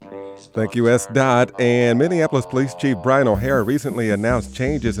Thank you, S. Dodd. And Minneapolis Police Chief Brian O'Hara recently announced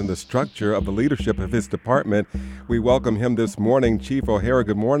changes in the structure of the leadership of his department. We welcome him this morning. Chief O'Hara,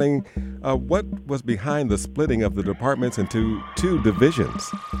 good morning. What was behind the splitting of the departments into two divisions?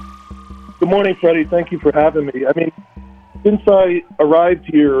 Good morning, Freddie. Thank you for having me. Since I arrived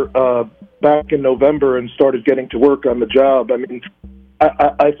here back in November and started getting to work on the job,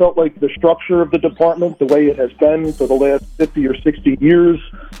 I felt like the structure of the department, the way it has been for the last 50 or 60 years,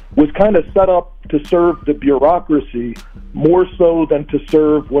 was kind of set up to serve the bureaucracy more so than to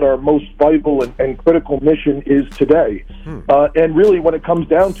serve what our most vital and critical mission is today. And really, when it comes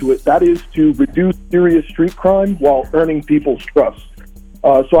down to it, that is to reduce serious street crime while earning people's trust.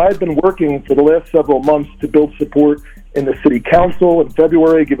 So I had been working for the last several months to build support in the city council. In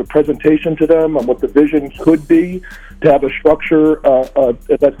February, I gave a presentation to them on what the vision could be to have a structure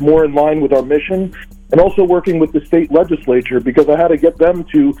that's more in line with our mission, and also working with the state legislature because I had to get them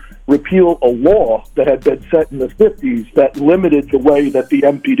to repeal a law that had been set in the 50s that limited the way that the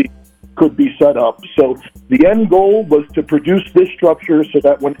MPD could be set up. So the end goal was to produce this structure so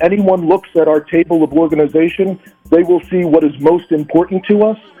that when anyone looks at our table of organization, they will see what is most important to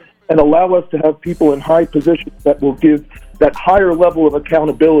us and allow us to have people in high positions that will give that higher level of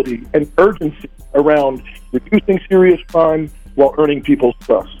accountability and urgency around reducing serious crime while earning people's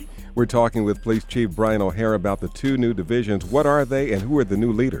trust. We're talking with Police Chief Brian O'Hara about the two new divisions. What are they and who are the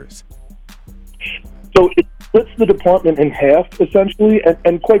new leaders? So it splits the department in half, essentially,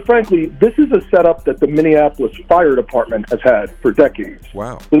 and quite frankly, this is a setup that the Minneapolis Fire Department has had for decades.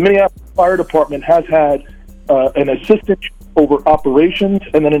 Wow. The Minneapolis Fire Department has had an assistant over operations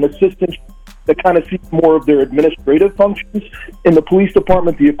and then an assistant that kind of sees more of their administrative functions. In the police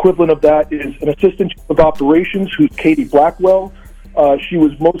department, the equivalent of that is an assistant chief of operations who's Katie Blackwell. She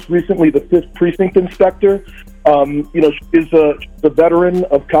was most recently the 5th precinct inspector. She's a veteran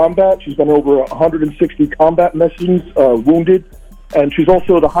of combat. She's been over 160 combat missions, wounded, and she's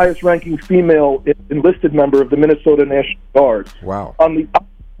also the highest ranking female enlisted member of the Minnesota National Guard. Wow. On the opposite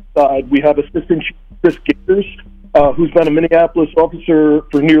side, we have Assistant Chief Chris Gators, who's been a Minneapolis officer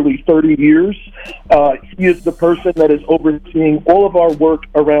for nearly 30 years. He is the person that is overseeing all of our work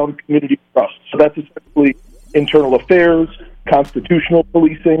around community trust. So that's essentially internal affairs, constitutional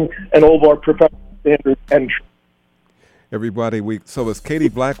policing, and all of our professional standards and So is Katie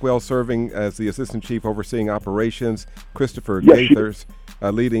Blackwell serving as the Assistant Chief overseeing operations, Christopher Gaithers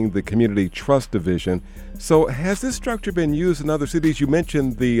leading the Community Trust Division. So has this structure been used in other cities? You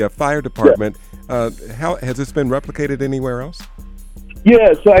mentioned the fire department. How has this been replicated anywhere else?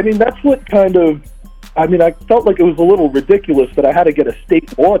 Yeah, so that's what I felt like it was a little ridiculous that I had to get a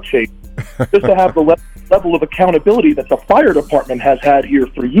state law change just to have the level of accountability that the fire department has had here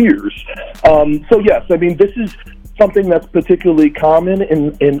for years. This is something that's particularly common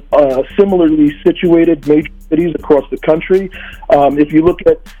in similarly situated major cities across the country. If you look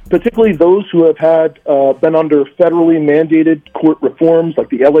at particularly those who have been under federally mandated court reforms like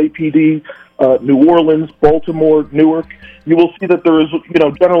the LAPD, New Orleans, Baltimore, Newark, you will see that there is,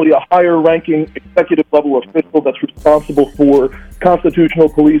 generally a higher ranking executive level official that's responsible for constitutional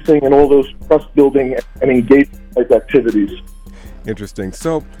policing and all those trust building and engagement type activities. Interesting.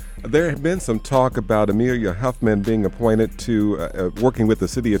 So there have been some talk about Amelia Huffman being appointed to working with the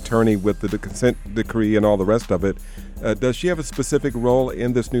city attorney with the consent decree and all the rest of it. Does she have a specific role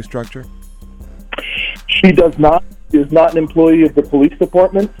in this new structure? She does not. She is not an employee of the police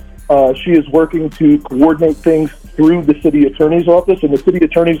department. She is working to coordinate things through the city attorney's office, and the city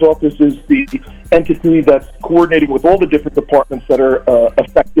attorney's office is the entity that's coordinating with all the different departments that are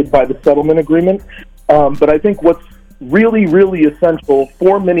affected by the settlement agreement. But I think what's really, really essential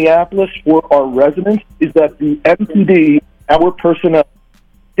for Minneapolis, for our residents, is that the MPD, our personnel,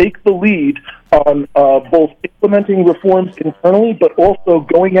 take the lead on both implementing reforms internally, but also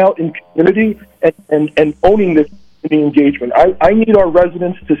going out in community and owning this community engagement. I need our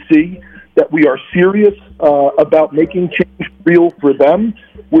residents to see that we are serious about making change real for them.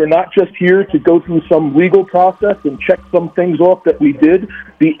 We're not just here to go through some legal process and check some things off that we did.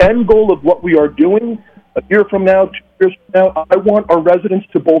 The end goal of what we are doing a year from now, 2 years from now, I want our residents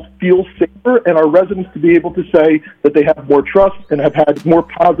to both feel safer and our residents to be able to say that they have more trust and have had more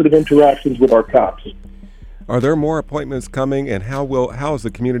positive interactions with our cops. Are there more appointments coming, and how is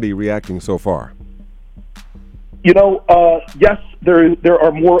the community reacting so far? Yes, there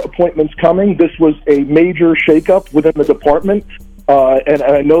are more appointments coming. This was a major shakeup within the department, and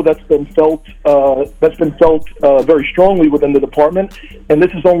I know that's been felt very strongly within the department. And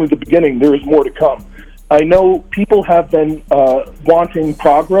this is only the beginning. There is more to come. I know people have been wanting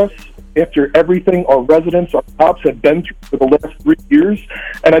progress after everything our residents, our cops have been through for the last 3 years.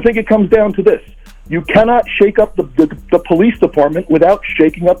 And I think it comes down to this. You cannot shake up the police department without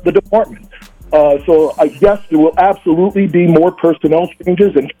shaking up the department. So I guess there will absolutely be more personnel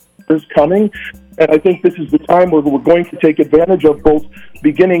changes and coming. And I think this is the time where we're going to take advantage of both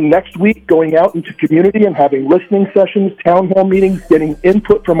beginning next week, going out into community and having listening sessions, town hall meetings, getting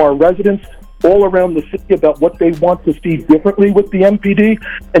input from our residents all around the city about what they want to see differently with the MPD,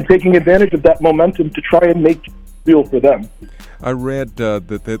 and taking advantage of that momentum to try and make it real for them. I read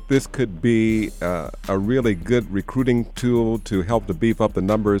that this could be a really good recruiting tool to help to beef up the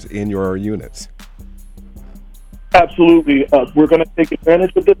numbers in your units. Absolutely. We're going to take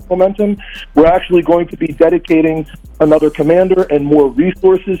advantage of this momentum. We're actually going to be dedicating another commander and more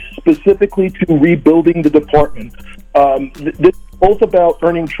resources specifically to rebuilding the department. This is both about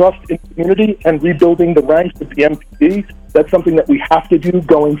earning trust in the community and rebuilding the ranks of the MPD. That's something that we have to do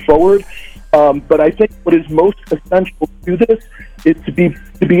going forward. But I think what is most essential to this is to be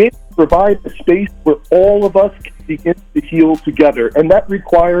able to provide a space where all of us can begin to heal together. And that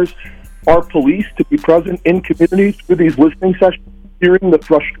requires our police to be present in communities through these listening sessions, hearing the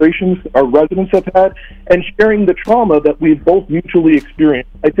frustrations our residents have had, and sharing the trauma that we've both mutually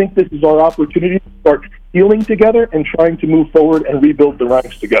experienced. I think this is our opportunity to start healing together and trying to move forward and rebuild the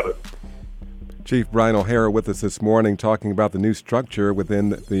ranks together. Chief Brian O'Hara with us this morning talking about the new structure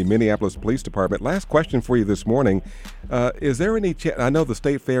within the Minneapolis Police Department. Last question for you this morning. Is there any I know the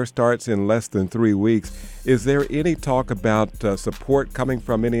state fair starts in less than 3 weeks. Is there any talk about support coming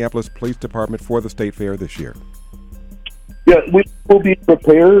from Minneapolis Police Department for the state fair this year? Yeah, we will be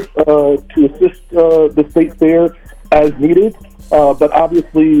prepared to assist the state fair as needed. But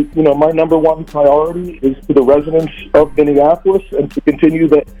obviously, my number one priority is to the residents of Minneapolis, and to continue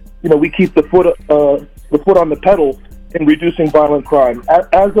that, we keep the foot on the pedal in reducing violent crime.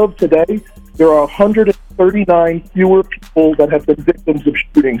 As of today, there are 139 fewer people that have been victims of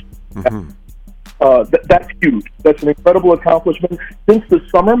shootings. Mm-hmm. That's huge. That's an incredible accomplishment. Since the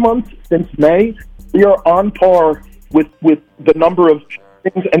summer months, since May, we are on par with the number of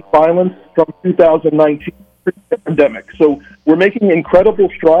shootings and violence from 2019 pre-pandemic. So we're making incredible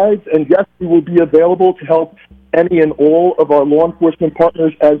strides, and yes, we will be available to help any and all of our law enforcement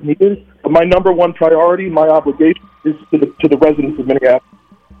partners as needed. But my number one priority, my obligation, is to the residents of Minneapolis.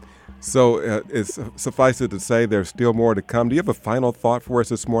 So it's suffice it to say there's still more to come. Do you have a final thought for us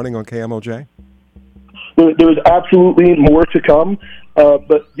this morning on KMOJ? There's absolutely more to come.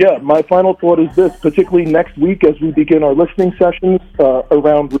 But yeah, my final thought is this, particularly next week as we begin our listening sessions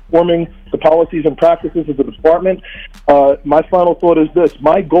around reforming the policies and practices of the department. My final thought is this.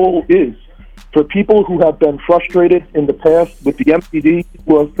 My goal is for people who have been frustrated in the past with the MPD,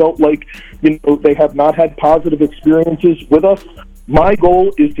 who have felt like they have not had positive experiences with us. My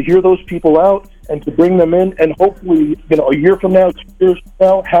goal is to hear those people out and to bring them in, and hopefully, a year from now, 2 years from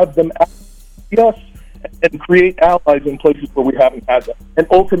now, have them see us and create allies in places where we haven't had them, and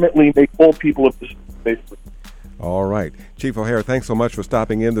ultimately make all people of this safe. All right. Chief O'Hara, thanks so much for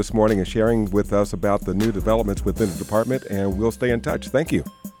stopping in this morning and sharing with us about the new developments within the department, and we'll stay in touch. Thank you.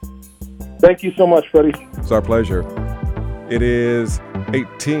 Thank you so much, Freddie. It's our pleasure. It is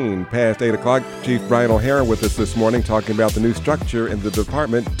 18 past 8 o'clock. Chief Brian O'Hara with us this morning talking about the new structure in the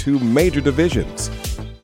department, 2 major divisions.